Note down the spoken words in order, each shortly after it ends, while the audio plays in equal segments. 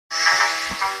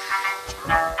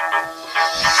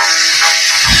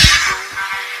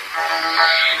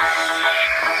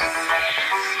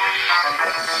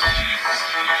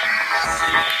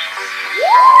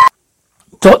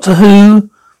Doctor Who,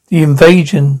 The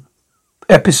Invasion,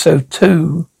 Episode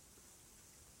 2.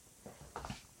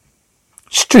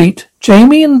 Street.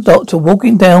 Jamie and the Doctor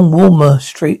walking down Walmer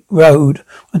Street Road.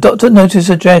 The Doctor noticed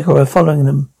a Jaguar following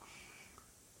them.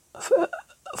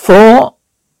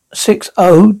 460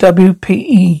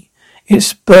 WPE.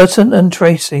 It's Burton and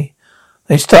Tracy.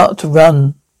 They start to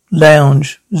run.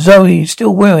 Lounge. Zoe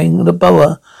still wearing the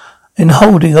boa and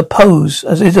holding a pose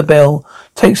as Isabel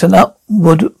takes an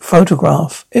upward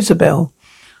photograph. Isabel.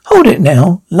 Hold it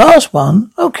now. Last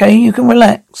one. Okay, you can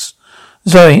relax.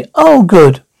 Zoe. Oh,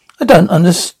 good. I don't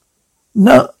understand.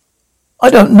 No, I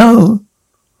don't know.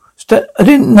 I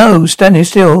didn't know standing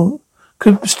still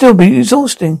could still be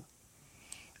exhausting.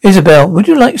 Isabel, would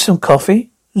you like some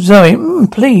coffee? Zoe,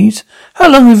 please. How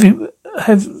long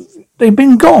have they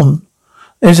been gone?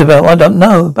 Isabel, I don't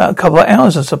know. About a couple of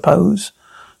hours, I suppose.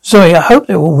 Zoe, I hope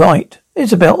they're all right.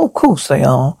 Isabel, of course they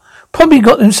are. Probably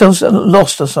got themselves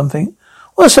lost or something.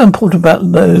 What's so important about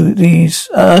these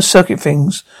circuit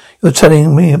things you're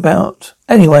telling me about?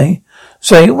 Anyway,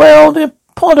 Zoe, well, they're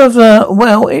part of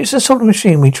it's the sort of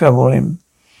machine we travel in.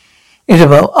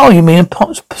 Isabel, oh, you mean a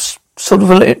sort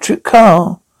of electric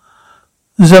car?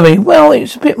 Zoe, well,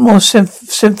 it's a bit more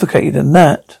sophisticated than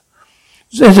that.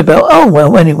 Isabel, oh,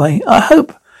 well, anyway, I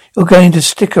hope you're going to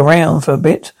stick around for a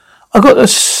bit. I got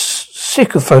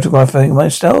sick of photographing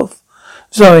myself.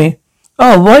 Zoe,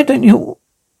 oh, why don't you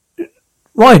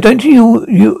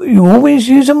always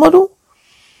use a model?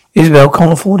 Isabel,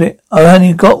 can't afford it. I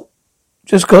only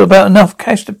just got about enough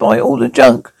cash to buy all the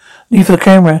junk need for the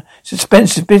camera. It's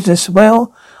expensive business.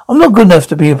 Well, I'm not good enough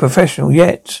to be a professional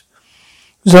yet.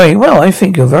 Zoe, well, I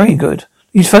think you're very good.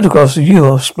 These photographs of you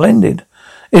are splendid.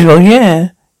 Isabel, yeah,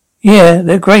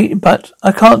 they're great, but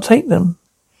I can't take them.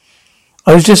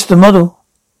 I was just a model.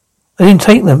 I didn't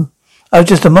take them. I was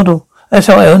just a model. That's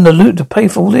how I earned the loot to pay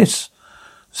for all this.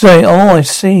 Zoe, oh, I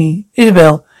see.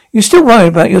 Isabel, you're still worried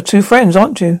about your two friends,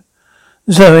 aren't you?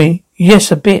 Zoe,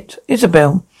 yes, a bit.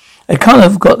 Isabel, they can't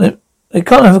have got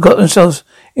themselves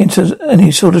into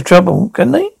any sort of trouble,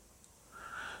 can they?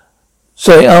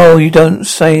 Zoe, oh, you wouldn't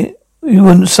say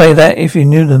that if you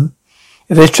knew them.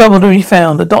 If there's trouble to be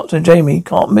found, the Doctor and Jamie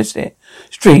can't miss it.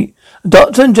 Street. The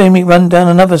Doctor and Jamie run down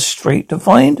another street to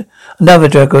find another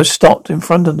Jaguar stopped in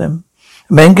front of them.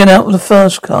 The men get out of the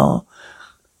first car.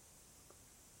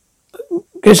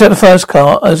 Gets out the first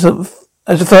car as the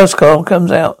first car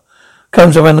comes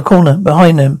around the corner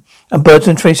behind them, and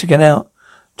Burton and Tracy get out.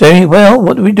 Jamie, well,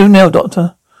 what do we do now,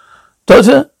 Doctor?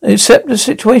 Doctor, accept the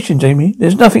situation, Jamie.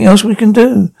 There's nothing else we can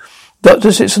do.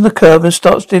 Doctor sits on the curb and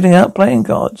starts dealing out playing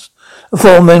cards. The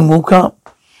four men walk up.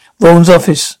 Vaughan's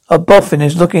office. A boffin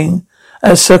is looking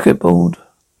at a circuit board.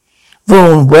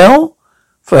 Vaughan, well,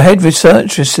 for head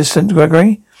research assistant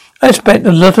Gregory, I expect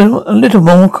a little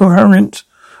more coherent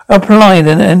apply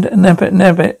than an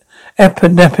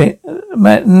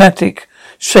epignatic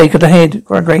shake of the head.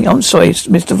 Gregory, I'm sorry,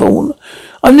 Mr. Vaughan.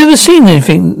 I've never seen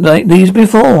anything like these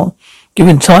before.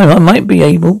 Given time, I might be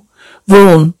able.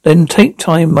 Vaughan, then take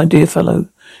time, my dear fellow.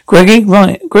 Gregory,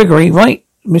 right,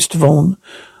 Mr. Vaughan.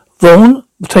 Vaughan,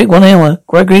 take 1 hour.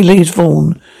 Gregory leaves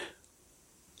Vaughan.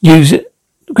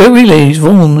 Gregory leaves.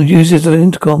 Vaughan uses the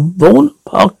intercom. Vaughan?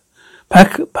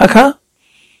 Packer?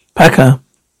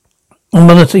 On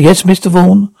monitor. Yes, Mr.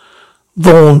 Vaughan.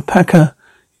 Vaughan, Packer.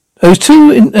 Those two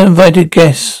invited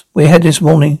guests we had this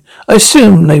morning, I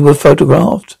assume they were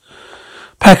photographed.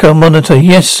 Packer, monitor.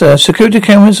 Yes, sir. Security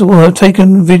cameras will have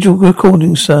taken visual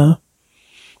recordings, sir.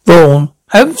 Vaughan,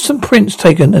 have some prints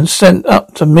taken and sent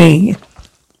up to me.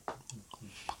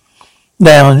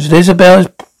 Lounge. Isabel is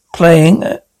playing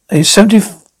a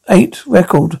 78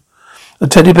 record of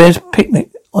Teddy Bear's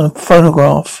Picnic on a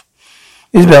phonograph.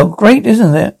 Isabel, great,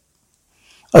 isn't it?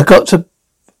 I got it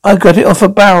off a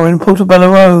barrel in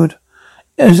Portobello Road.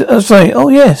 I say, oh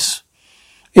yes.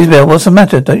 Isabel, what's the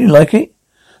matter? Don't you like it?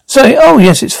 Say, oh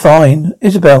yes, it's fine.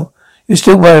 Isabel, you're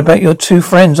still worried about your two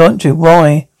friends, aren't you?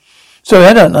 Why? Sorry,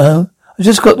 I don't know. I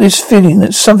just got this feeling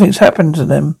that something's happened to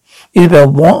them.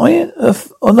 Isabel, why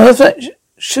on earth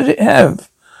should it have?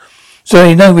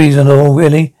 Sorry, no reason at all,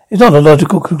 really. It's not a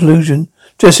logical conclusion.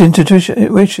 Just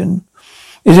intuition.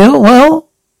 Is it? Well,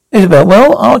 Isabel,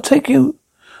 well, I'll tell you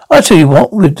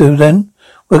what we'll do then.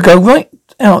 We'll go right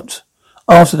out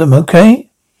after them,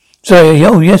 okay? Sorry,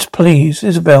 oh yes, please,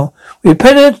 Isabel. We'd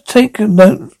better take a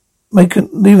note,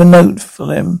 leave a note for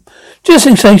them, just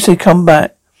in case they come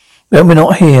back when we're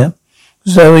not here.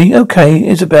 Zoe, okay,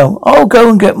 Isabel. I'll go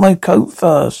and get my coat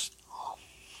first.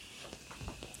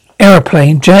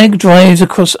 Aeroplane. Jag drives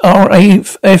across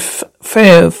RAF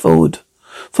Fairfield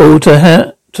to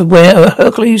to where a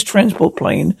Hercules transport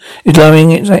plane is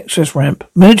lowering its access ramp.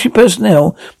 Military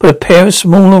personnel put a pair of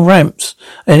smaller ramps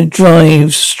and it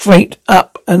drives straight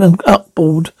up and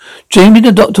upboard. Jamie and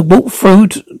the doctor walk through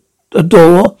the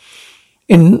door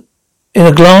in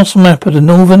a glass map of the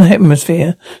northern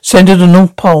hemisphere, centered the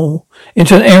North Pole,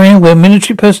 into an area where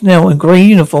military personnel in grey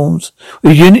uniforms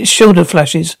with unit shoulder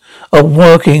flashes are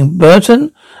working.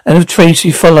 Burton and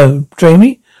Tracy follow.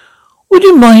 Jamie, would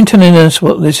you mind telling us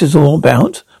what this is all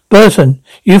about? Burton,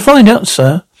 you find out,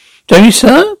 sir. Jamie,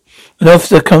 sir? An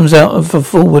officer comes out of the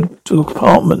forward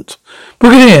compartment.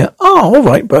 Brigadier. Oh, all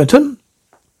right, Burton.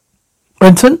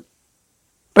 Benton?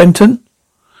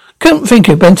 Couldn't think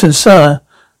of Benton, sir.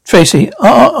 Tracy.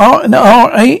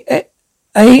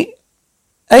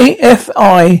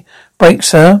 AFI. Break,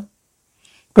 sir.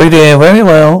 Brigadier, very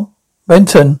well.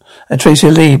 Benton and Tracy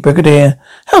Lee. Brigadier.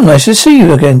 How nice to see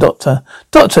you again, Doctor.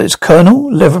 Doctor, it's Colonel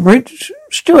Leveridge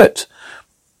Stewart.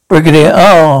 Brigadier.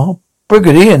 Oh,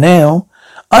 Brigadier now.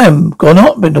 I am gone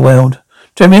up in the world.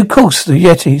 Jamie, of course, the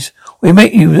Yetis. We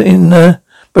met you in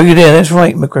Brigadier, that's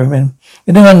right, McGriffin.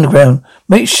 In the underground.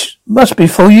 Must be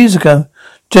 4 years ago.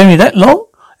 Jamie, that long?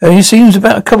 It only seems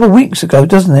about a couple of weeks ago,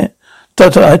 doesn't it?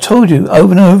 Doctor, I told you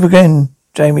over and over again,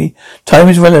 Jamie. Time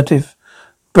is relative.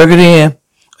 Brigadier,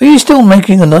 are you still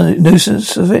making a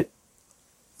nuisance of it?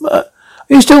 Are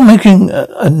you still making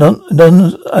a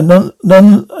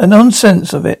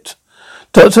nonsense of it?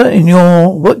 Doctor, in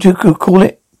your, what you could call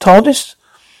it, TARDIS?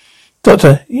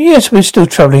 Doctor, yes, we're still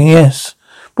travelling, yes.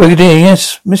 Brigadier,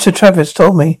 yes, Mr. Travis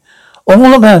told me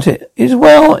all about it. It's,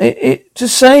 well, it to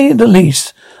say the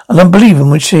least, an unbelievable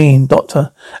machine,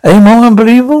 Doctor. Any more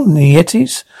unbelievable than the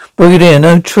Yetis? Brigadier,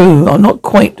 no, true. I'm not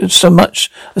quite so much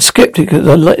a skeptic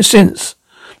as since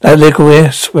that little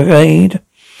S brigade.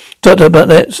 Doctor, but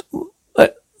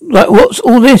like, what's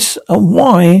all this? And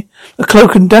why the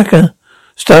cloak and dagger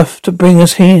stuff to bring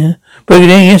us here?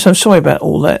 Brigadier, yes, I'm sorry about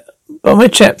all that. But my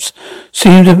chaps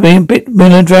seem to be a bit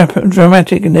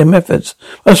melodramatic in their methods.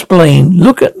 Explain.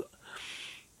 Look,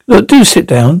 do sit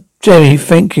down. Jerry,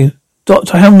 thank you.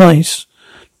 Doctor, how nice.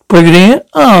 Brigadier?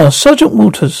 Ah, Sergeant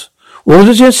Walters.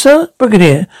 Walters, yes, sir?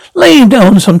 Brigadier, lay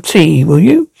down some tea, will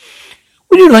you?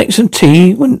 Would you like some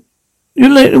tea? We'd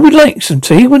like some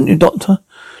tea, wouldn't you, Doctor?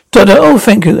 Doctor, oh,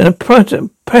 thank you. And a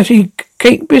patty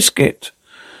cake biscuit.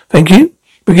 Thank you.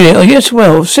 Brigadier, oh, yes,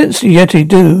 well, since the Yeti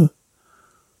do.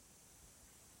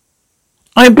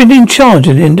 I've been in charge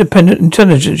of the Independent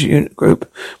Intelligence Unit Group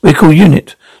we call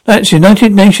UNIT. That's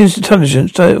United Nations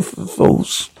Intelligence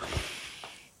Force.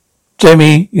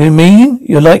 Jamie, you mean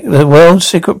you're like the world's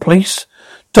secret police?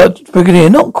 Brigadier,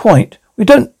 not quite. We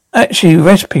don't actually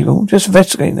arrest people, just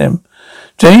investigate them.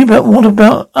 Jamie, but what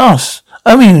about us?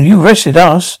 I mean, you arrested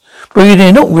us.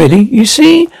 Brigadier, not really. You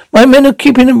see, my men are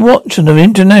keeping a watch on the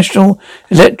International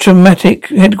Electromagnetic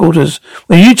Headquarters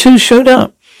when you two showed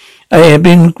up. I have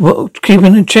been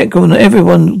keeping a check on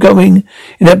everyone going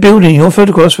in that building. Your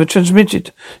photographs were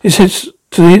transmitted. This is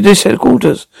to this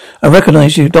headquarters. I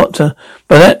recognize you, Doctor,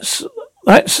 but that's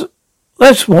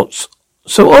what's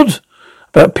so odd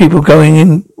about people going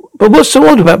in. But what's so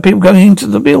odd about people going into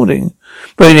the building?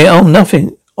 Brady, oh,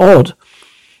 nothing odd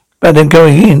about them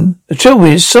going in. The trouble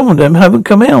is, some of them haven't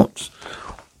come out.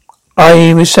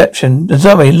 I.e. reception. The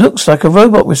Zoe looks like a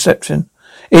robot reception.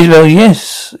 Isabel,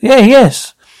 yes. Yeah,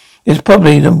 yes. It's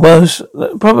probably the worst.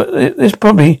 It's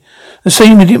probably the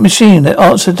same idiot machine that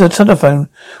answers the telephone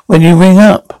when you ring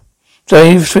up.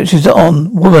 Dave switches it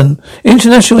on. Woman,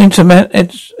 International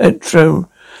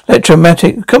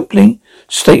Electromagnetic Company.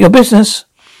 State your business.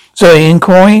 Zoe,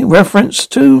 inquiry, reference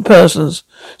to persons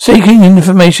seeking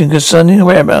information concerning the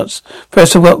whereabouts.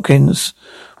 Professor Watkins.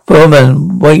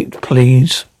 Foreman, wait,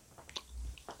 please.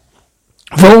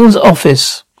 Vaughan's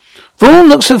office. Vaughan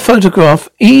looks at photograph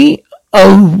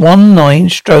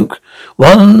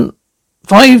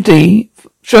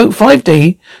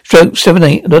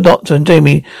E019-5D/78 of the Doctor and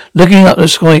Jamie looking up the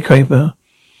skyscraper.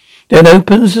 Then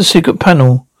opens the secret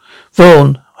panel.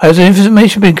 Vaughan, has the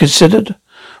information been considered?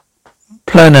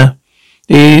 Planner.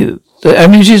 The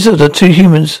images of the two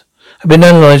humans have been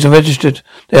analysed and registered.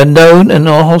 They are known and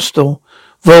are hostile.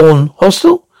 Vaughan,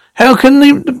 hostile? How can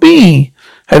they be?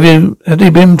 Have they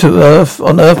been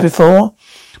on Earth before?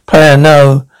 Planner,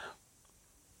 no.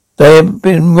 They have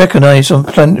been recognized on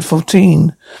Planet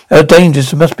 14. They are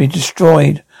dangerous and must be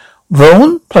destroyed.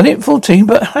 Vaughan? Planet 14?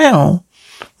 But how?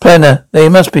 Planner, they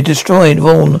must be destroyed.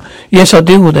 Vaughan, yes, I'll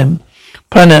deal with them.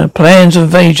 Planner, plans of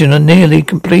invasion are nearing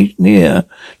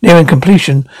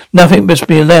completion. Nothing must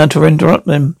be allowed to interrupt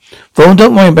them. Vaughan,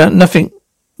 don't worry,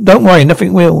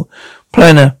 nothing will.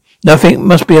 Planner, nothing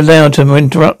must be allowed to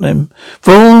interrupt them.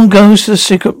 Vaughan goes to the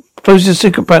secret closes the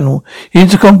secret panel. The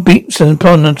intercom beeps and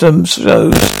monitor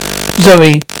shows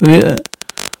Zoe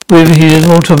with his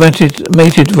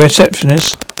automated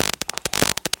receptionist.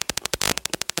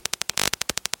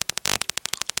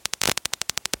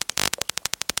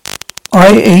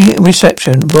 IE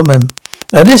reception woman.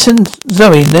 Now listen,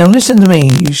 Zoe, now listen to me,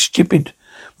 you stupid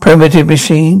primitive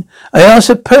machine. I asked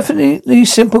a perfectly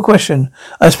simple question.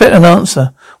 I expect an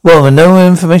answer. Well, with no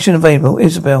information available,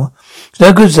 Isabel. It's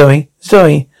no good, Zoe.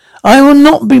 Zoe, I will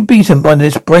not be beaten by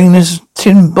this brainless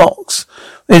tin box.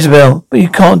 Isabel, but you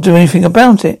can't do anything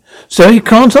about it. Zoe,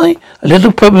 can't I? A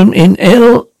little problem in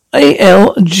ALGOL,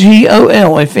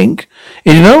 I think.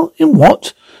 Isabel, in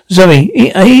what? Zoe,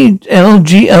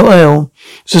 ALGOL.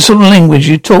 It's the sort of language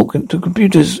you talk to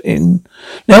computers in.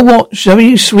 Now what?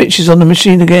 Zoe switches on the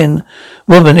machine again.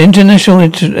 Woman, International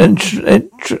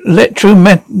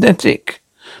Electromagnetic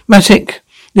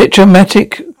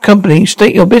Company,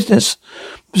 state your business.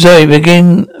 Zoe,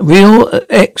 begin real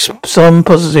X sum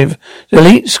positive.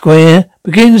 Delete square.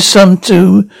 Begin sum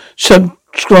to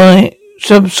subscript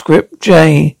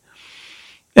J.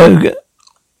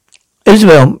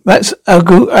 Isabel, that's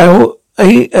ALOQOO.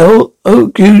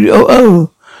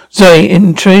 Zoe,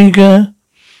 Integer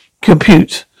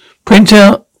compute. Print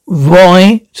out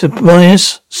Y to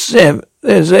minus 7.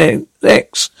 There's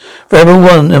X. Variable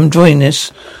 1, I'm drawing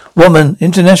this. Woman,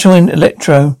 International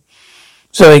Electro.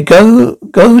 Zoe, go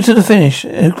to the finish.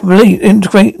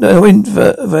 Integrate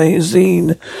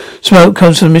the smoke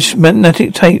comes from the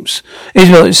magnetic tapes.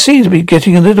 Isabel, it seems to be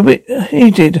getting a little bit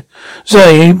heated.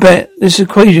 Zoe, you bet this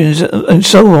equation is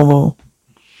unsolvable.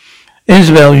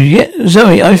 Isabel,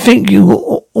 Zoe, I think you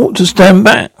ought to stand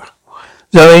back.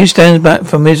 Zoe stands back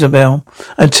from Isabel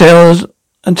and tells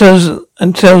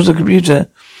the computer,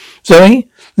 Zoe,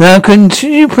 now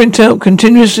continue print out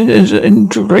continuous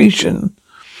integration.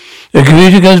 The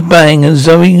computer goes bang and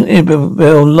Zoe and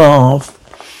Isabel laugh.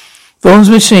 Vaughn's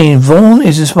machine. Vaughn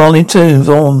is smiling too.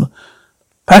 Vaughn.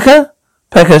 Packer?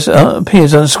 Packer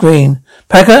appears on the screen.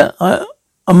 Packer, a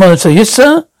monitor. Yes,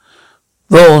 sir?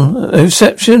 Vaughn.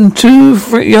 Reception.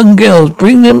 2 young girls.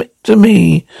 Bring them to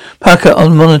me. Packer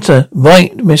on monitor.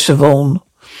 Right, Mr. Vaughn.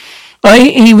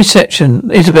 IE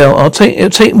reception. Isabel, it'll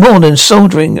take more than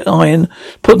soldering iron.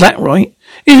 Put that right.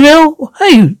 Isabel,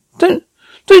 hey,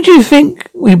 don't you think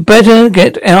we'd better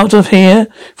get out of here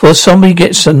before somebody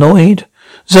gets annoyed?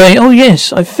 Zoe, oh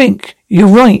yes, I think you're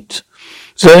right.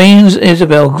 Zoe and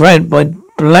Isabel grabbed by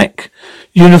black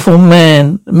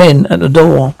uniformed men at the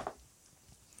door.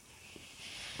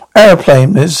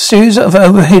 Aeroplane. There's a series of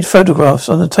overhead photographs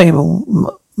on the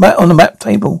table, on the map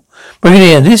table.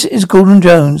 Brigadier, this is Gordon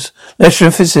Jones, lecturer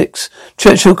of physics,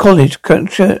 Churchill College,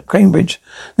 Cambridge.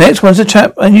 Next one's a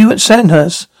chap I knew at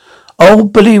Sandhurst.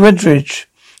 Old Billy Redridge.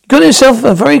 Got himself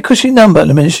a very cushy number at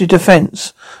the Ministry of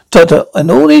Defence. Doctor,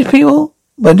 and all these people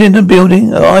went in the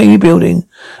building, IE building,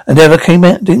 and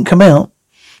didn't come out.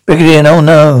 Brigadier, oh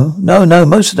no,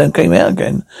 most of them came out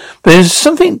again. But there's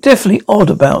something definitely odd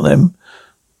about them.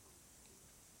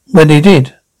 When they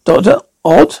did. Doctor,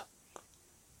 odd?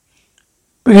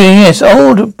 Brigadier, yes,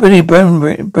 old Billy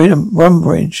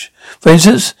Brunbridge. For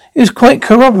instance, he was quite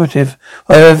corroborative.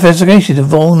 I investigated the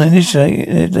Vaughan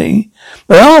initially.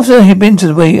 But after he'd been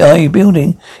to the IE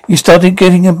building, he started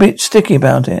getting a bit sticky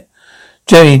about it.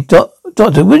 Jerry,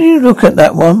 Doctor, will you look at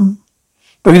that one?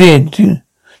 Brigadier, do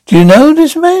you know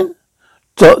this man?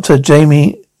 Dr.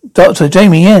 Jamie,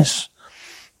 yes.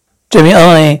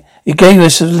 Jamie, he gave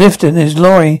us a lift in his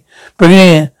lorry.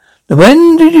 Brigadier,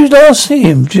 when did you last see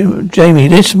him, Jamie?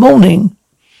 This morning.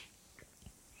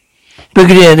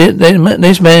 Brigadier,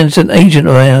 this man's an agent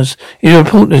of ours. His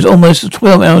report is almost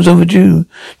 12 hours overdue.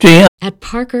 At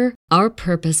Parker, our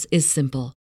purpose is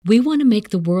simple. We want to make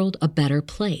the world a better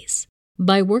place.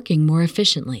 By working more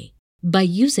efficiently, by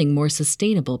using more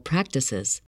sustainable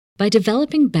practices, by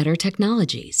developing better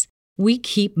technologies, we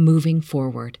keep moving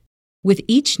forward. With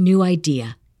each new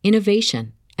idea,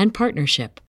 innovation, and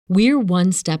partnership, we're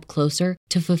one step closer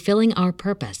to fulfilling our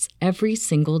purpose every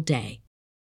single day.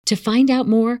 To find out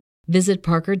more, visit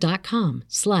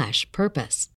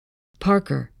parker.com/purpose.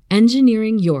 Parker,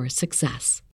 engineering your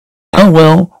success. Oh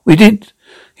well, we did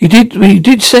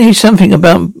say something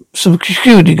about some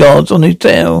security guards on his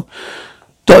tail.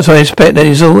 Doctor, I expect that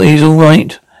he's all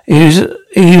right.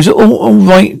 He was all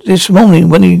right this morning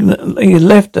when he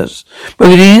left us.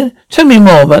 Brigadier, tell me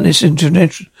more about this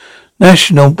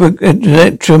National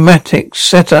Electromatic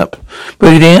setup.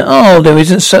 Brigadier, there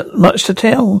isn't so much to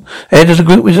tell. Head of the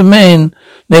group was a man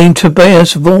named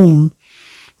Tobias Vaughan.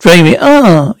 Jamie,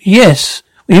 yes.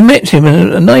 We met him,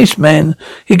 a nice man.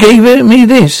 He gave me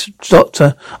this,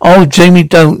 Doctor. Oh, Jamie,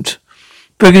 don't.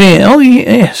 Brigadier, oh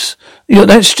yes. Yeah,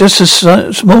 that's just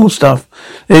the small stuff.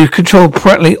 They control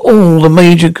practically all the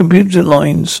major computer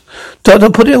lines.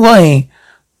 Doctor, put it away.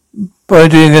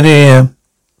 Brigadier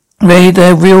made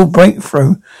their real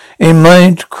breakthrough in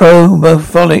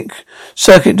micromorpholic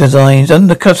circuit designs,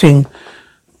 undercutting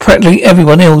practically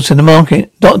everyone else in the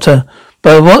market. Doctor,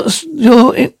 but what's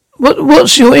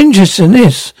your interest in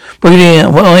this? Brigadier,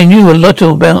 well, I knew a lot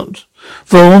about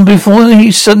Vaughn before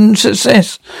his sudden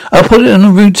success. I put it on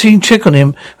a routine check on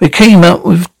him. We came up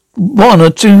with one or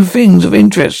two things of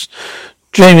interest.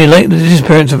 Jamie, late the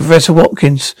disappearance of Professor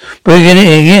Watkins.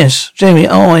 Brigadier, yes. Jamie,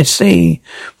 oh, I see.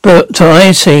 But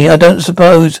I see. I don't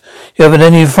suppose you have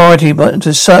any authority but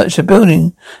to search the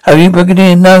building. Have you,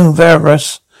 Brigadier? No,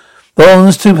 Varus.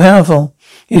 Vaughn's too powerful.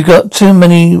 He's got too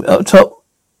many top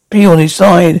people on his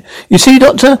side. You see,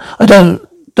 Doctor, I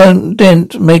don't dare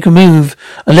make a move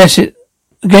unless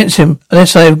against him,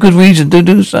 unless I have good reason to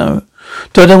do so.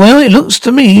 Doctor, well, it looks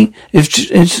to me if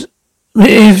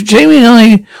Jamie and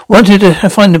I wanted to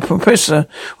find the professor,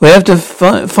 we have to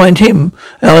find him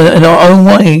in our own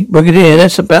way. Brigadier,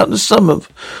 that's about the sum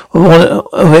of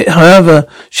it. However,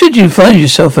 should you find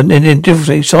yourself in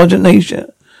difficulty, Sergeant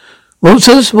Nature.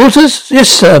 Walters? Yes,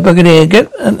 sir, Brigadier.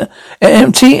 Get an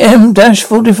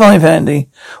MTM-45 handy.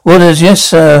 Walters, yes,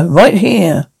 sir. Right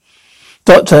here.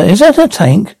 Doctor, is that a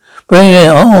tank?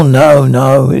 Brigadier, oh,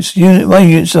 no. It's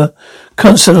units are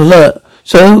constant alert.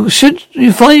 So, should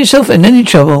you find yourself in any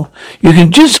trouble, you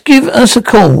can just give us a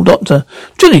call, Doctor.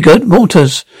 Jolly good,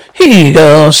 Walters. Here you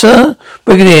go, sir.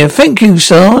 Brigadier, thank you,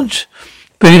 Sarge.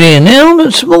 Brigadier, now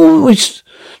this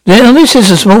is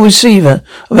a small receiver,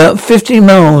 about 50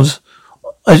 miles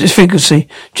as its frequency.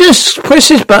 Just press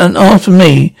this button after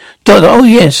me, Doctor. Oh,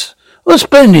 yes. Well,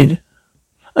 splendid.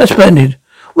 That's splendid.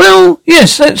 Well,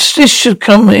 yes, this should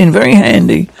come in very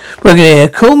handy. Brigadier,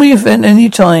 call me at any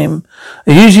time.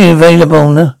 I'm usually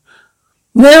available now.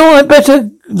 Now I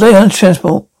better lay on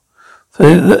transport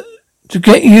to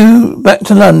get you back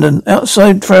to London.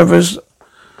 Outside Trevor's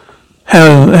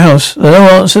house. No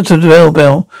answer to the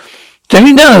bell.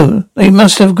 Jamie, no. They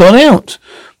must have gone out.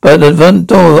 But the front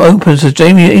door opens as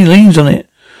Jamie leans on it.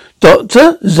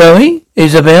 Doctor, Zoe,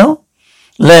 Isabel,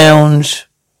 lounge.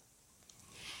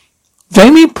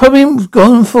 Jamie, probably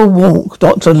gone for a walk.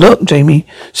 Doctor, look, Jamie.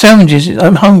 Sandwiches.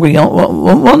 I'm hungry.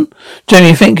 Want one?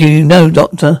 Jamie, thank you. No,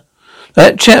 Doctor.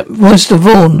 That chap, Mr.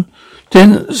 Vaughan,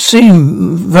 didn't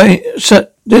seem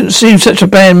such a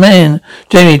bad man.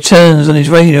 Jamie turns on his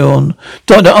radio on.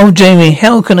 Doctor, oh, Jamie,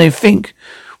 how can I think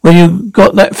when you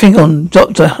got that thing on?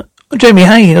 Doctor, Jamie,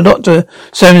 hey, the doctor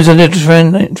sounds a little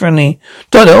friendly.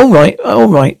 Doctor, all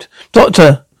right.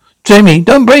 Doctor, Jamie,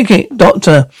 don't break it.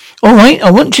 Doctor, all right,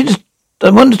 I want to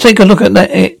take a look at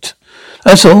it.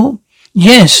 That's all.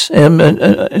 Yes,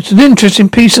 it's an interesting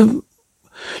piece of...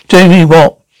 Jamie,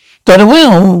 what? Doctor,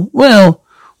 well,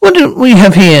 what do we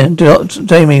have here, Doctor?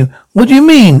 Jamie, what do you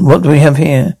mean, what do we have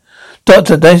here?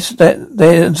 Doctor, there's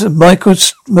a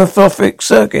micromorpholic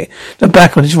circuit at the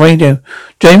back of his radio.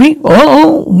 Jamie,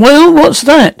 oh, well, what's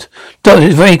that? Doctor,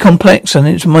 it's very complex and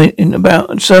it's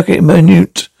about circuit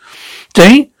minute.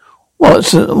 Jamie,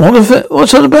 what's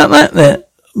all about that there?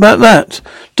 About that?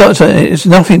 Doctor, it's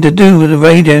nothing to do with the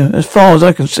radio as far as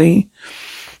I can see.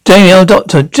 Jamie, oh,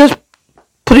 Doctor, just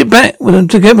put it back with them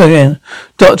together again.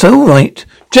 Doctor, all right.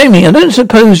 Jamie, I don't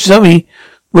suppose Zoe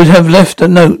would have left a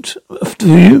note for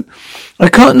you. I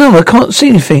can't see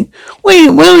anything.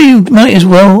 Well, you might as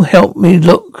well help me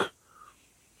look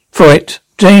for it.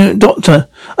 Doctor,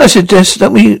 I suggest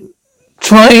that we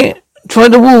try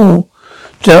the wall.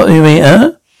 Jamie,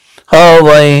 huh?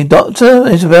 Hallway, Doctor,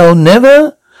 Isabel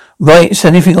never writes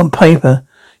anything on paper.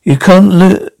 You can't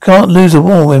lose a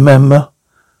wall, remember?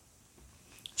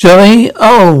 Zoe,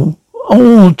 all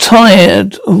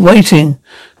tired of waiting.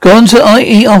 Gone to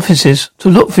IE offices to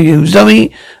look for you.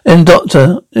 Zoe and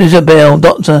Dr. Isabel,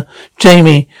 Dr.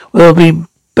 Jamie will be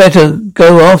better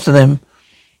go after them.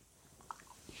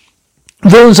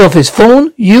 Vaughan's office.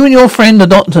 Vaughan, you and your friend the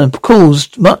doctor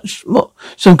caused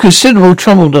some considerable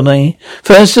trouble today.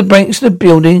 First the breaks to the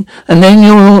building, and then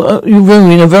you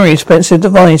ruin a very expensive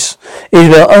device.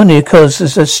 Isabel, only because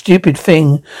it's a stupid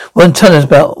thing. Won't tell us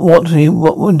about what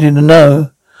wanted to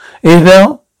know.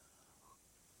 Isabel?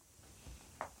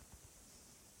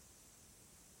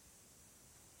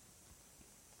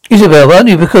 Isabel,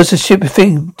 only because the stupid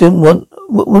thing wouldn't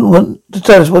want to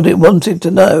tell us what it wanted to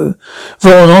know.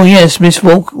 Vaughan, oh yes, Miss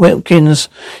Wilkins,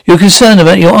 you're concerned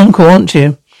about your uncle, aren't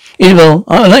you? Isabel,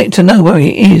 I'd like to know where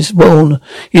he is. Vaughan,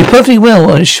 you're perfectly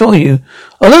well, I assure you.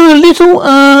 Although a little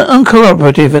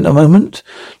uncooperative at the moment,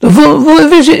 the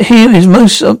visit here is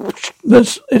most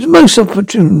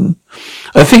opportune.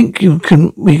 I think you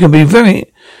can be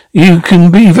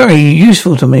very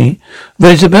useful to me.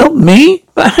 Isabel, me?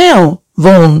 But how?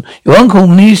 Vaughn, your uncle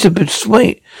needs to be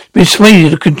persuaded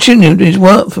to continue his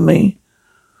work for me.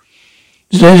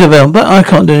 Isabel, but I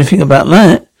can't do anything about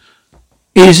that.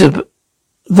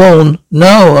 Vaughn,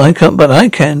 no, I can't, but I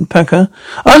can, Packer.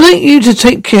 I'd like you to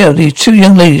take care of these two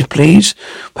young ladies, please.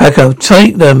 Packer,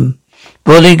 take them.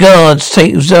 Bodyguards,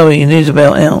 take Zoe and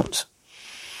Isabel out.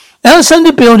 Outside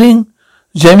the building,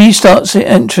 Jamie starts up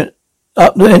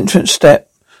the entrance step,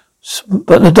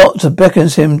 but the doctor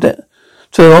beckons him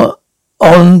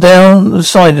on down the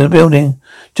side of the building.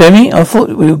 Jamie, I thought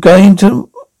we were going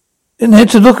in there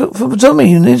to look for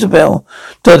Zoe and Isabel.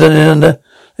 There's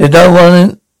no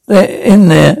one in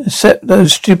there except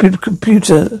those stupid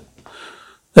computer.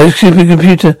 They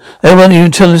won't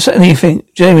even tell us anything,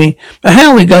 Jamie. But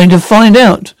how are we going to find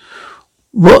out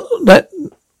that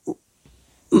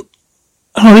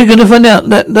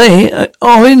they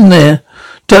are in there?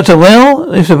 Doctor,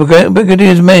 well, if the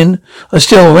Brigadier's men are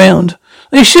still around,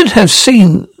 they should have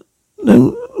seen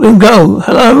them go.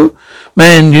 Hello?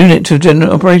 Man, unit to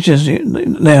general operations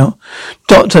now.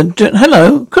 Doctor,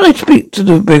 hello? Can I speak to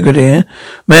the Brigadier?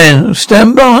 Man,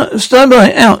 stand by,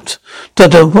 out.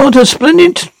 Doctor, what a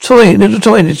splendid little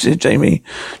toy this is, Jamie.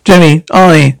 Jamie,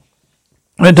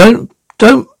 but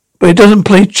it doesn't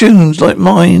play tunes like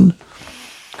mine.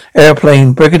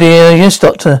 Airplane, Brigadier, yes,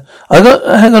 Doctor. I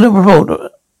got a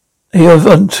report. He was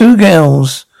on two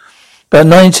girls, about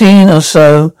 19 or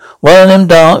so. One of them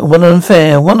dark, one of them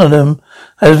fair. One of them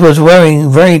was wearing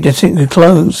very distinctive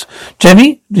clothes.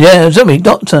 Jamie? Yeah, Zoe,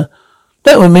 Doctor.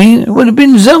 That would mean it would have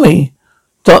been Zoe.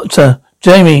 Doctor,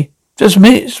 Jamie, just a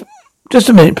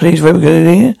minute, please,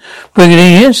 Brigadier.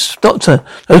 Brigadier, yes, Doctor.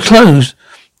 Those clothes.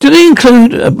 Do they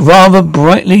include a rather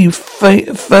brightly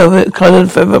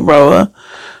coloured feather boa?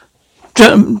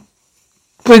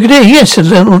 Brigadier, yes, a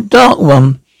little dark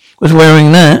one was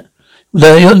wearing that.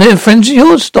 They're friends of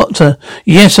yours, Doctor?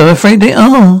 Yes, I'm afraid they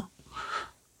are.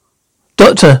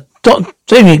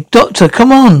 Jamie, Doctor,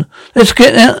 come on. Let's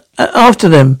get out after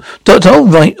them. Doctor, all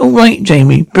right,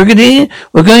 Jamie. Brigadier,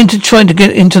 we're going to try to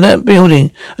get into that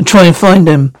building and try and find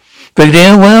them.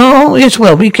 Brigadier,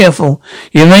 well, be careful.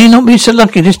 You may not be so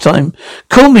lucky this time.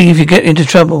 Call me if you get into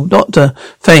trouble. Doctor,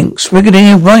 thanks.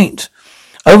 Brigadier, right.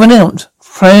 Over and out.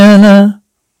 Fran,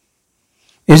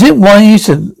 is it wise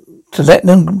to let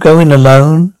them go in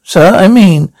alone, sir? I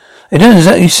mean, they don't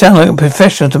exactly sound like a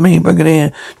professional to me,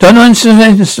 Brigadier. Don't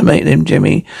underestimate them,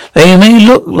 Jimmy. They may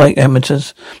look like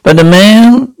amateurs, but that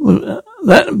man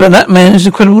has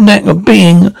an incredible knack of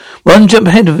being one jump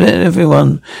ahead of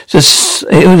everyone.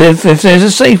 If there's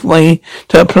a safe way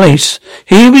to a place,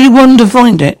 he'll be the one to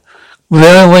find it.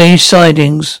 Railway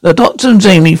sidings. The Doctor and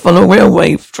Jamie follow a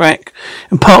railway track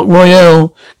in Park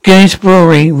Royal, Guinness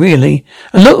Brewery, really,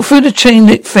 and look through the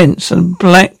chain-link fence and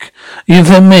black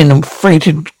uniformed men and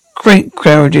freighted great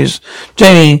carriages.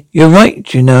 Jamie, you're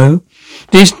right, you know.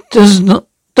 This doesn't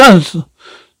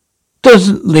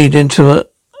lead into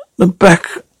the back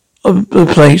of the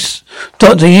place.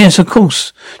 Doctor, yes, of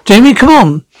course. Jamie, come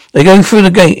on. They go through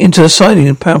the gate into the siding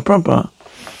of Power Proper.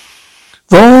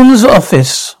 Vaughn's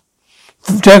office.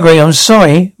 Gregory, I'm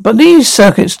sorry, but these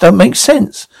circuits don't make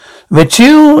sense. The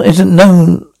material isn't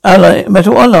known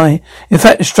metal alloy. In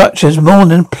fact, the structure is more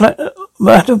than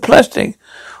metal plastic.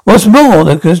 What's more,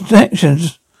 the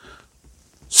connections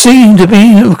seem to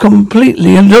be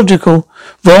completely illogical.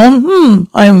 Vaughn,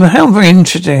 how very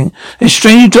interesting. This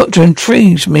strange doctor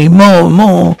intrigues me more and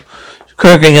more.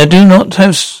 Gregory, I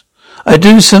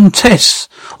do some tests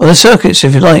on the circuits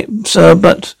if you like, sir,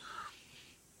 but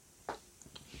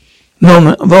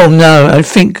no, I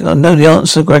think I know the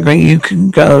answer, Gregory. You can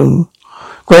go.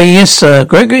 Gregory, yes, sir.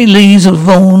 Gregory leaves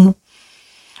Vaughn.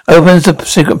 Opens the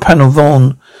secret panel.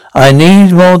 Vaughn, I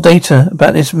need more data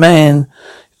about this man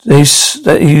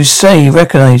that you say you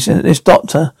recognize. This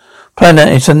doctor. Planet,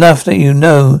 it's enough that you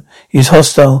know he's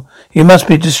hostile. He must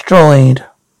be destroyed.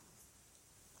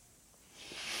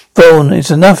 Vaughn, it's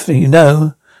enough that you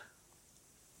know.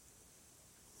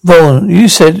 Vaughn, you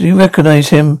said you recognize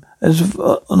him as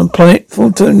on the planet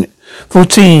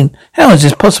 14. How is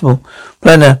this possible?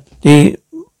 Planner,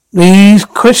 these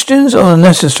questions are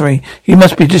unnecessary. He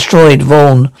must be destroyed,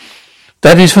 Vaughn.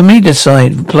 That is for me to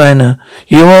decide, Planner.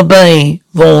 You obey,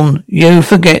 Vaughn. You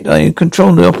forget I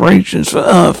control the operations for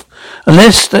Earth.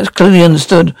 Unless that's clearly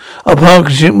understood, our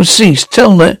partnership will cease.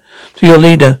 Tell that to your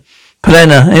leader.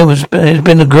 Planner, it has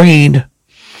been agreed.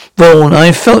 Vaughn,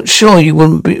 I felt sure you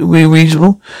wouldn't be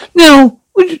reasonable.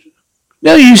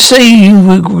 Now you say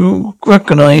you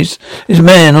recognize this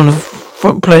man on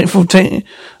the planet 14.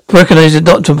 Recognize the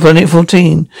doctor, Planet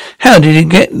 14. How did he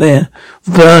get there?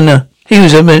 Werner, he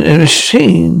was a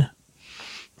machine.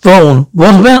 Vaughn,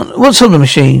 what sort of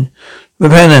machine?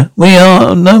 Werner, we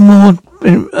have no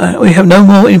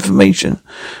more information,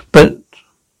 but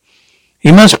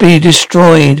he must be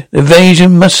destroyed. The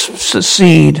invasion must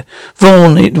succeed.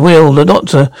 Vaughn, it will. The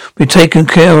doctor be taken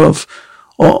care of,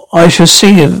 or I shall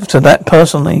see to that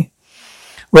personally.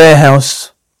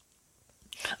 Warehouse.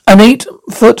 An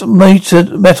 8-foot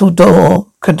metal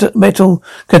door, metal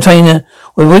container,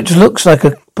 with which looks like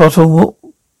a bottle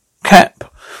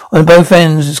cap on both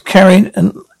ends, is carried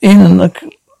and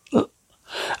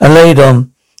laid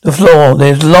on the floor.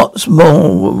 There's lots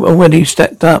more already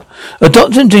stacked up. A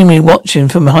Doctor and Jamie watching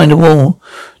from behind the wall.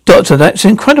 Doctor, that's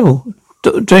incredible.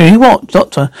 Jamie, what,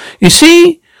 Doctor? You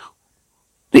see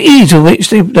the ease with which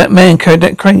that man carried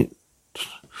that crate?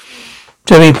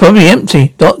 Jamie, probably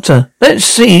empty. Doctor,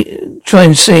 let's try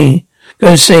and see.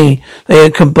 Go see. They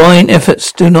are combined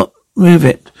efforts. Do not move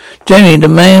it. Jamie, the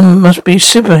man must be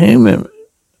superhuman.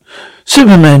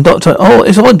 Superman, Doctor. Oh,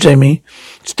 it's odd, Jamie.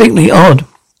 Distinctly odd.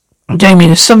 Jamie,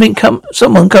 there's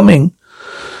someone coming.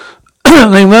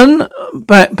 They run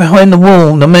back behind the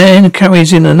wall. The man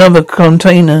carries in another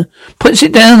container, puts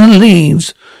it down and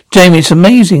leaves. Jamie, it's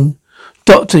amazing.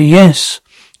 Doctor, yes.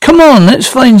 Come on, let's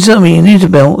find Zoe and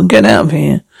Isabel and get out of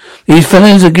here. These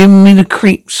fellows are giving me the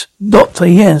creeps. Doctor,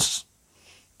 yes.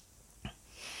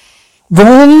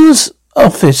 Vaughn's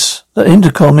office. The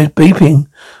intercom is beeping.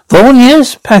 Vaughn,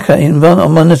 yes? Packer in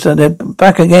on monitor. They're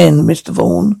back again, Mr.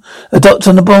 Vaughn. The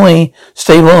doctor and the boy,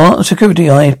 stable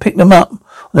security eyes, picked them up in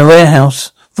the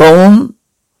warehouse. Vaughn,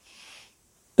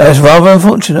 that's rather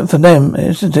unfortunate for them,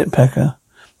 isn't it, Packer?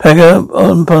 Packer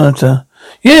on monitor.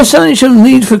 Yes, I shall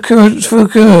need for Packer,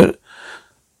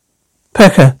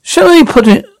 shall I put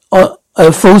it on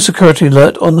a full security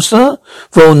alert on, sir?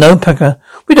 Vaughn, no, Packer.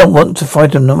 We don't want to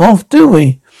frighten them off, do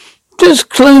we? Just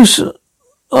close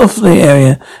off the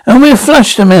area, and we'll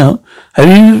flush them out.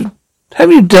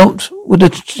 Have you dealt with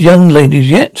the young ladies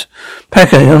yet?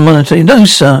 Packer on monitor. No,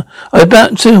 sir. I was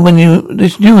about to when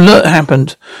this new alert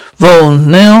happened. Vaughn,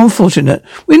 now unfortunate.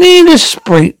 We need a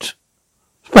sprite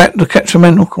back to catch a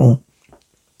mental call.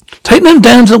 Take them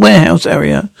down to the warehouse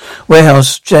area.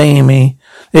 Warehouse, Jamie.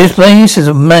 This place is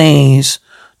a maze.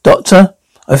 Doctor,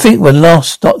 I think we're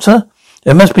lost. Doctor,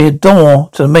 there must be a door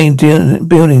to the main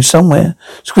building somewhere.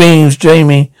 Screams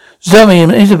Jamie. Zoe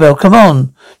and Isabel, come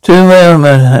on. Two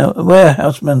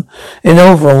warehousemen in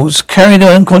overalls carry the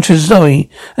unconscious Zoe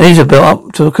and Isabel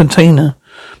up to a container.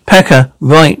 Packer,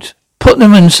 right. Put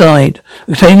them inside.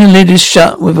 The container lid is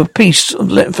shut with a piece of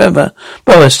feather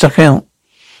boa stuck out.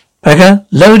 Packer,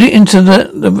 load it into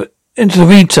the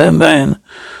return van.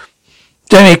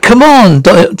 Jamie, come on,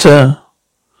 Doctor.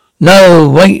 No,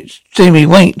 wait, Jamie,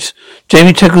 wait.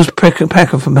 Jamie tackles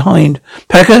Packer from behind.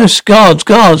 Packer,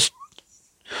 guards.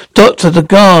 Doctor, the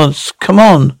guards, come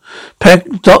on.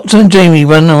 Doctor and Jamie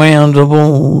run around the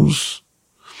walls.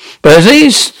 But as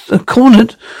he's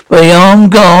cornered by the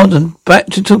armed guard and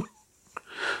brought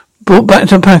back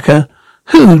to Packer,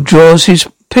 who draws his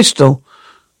pistol.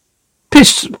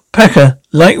 Packer,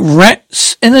 like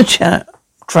rats in a trap.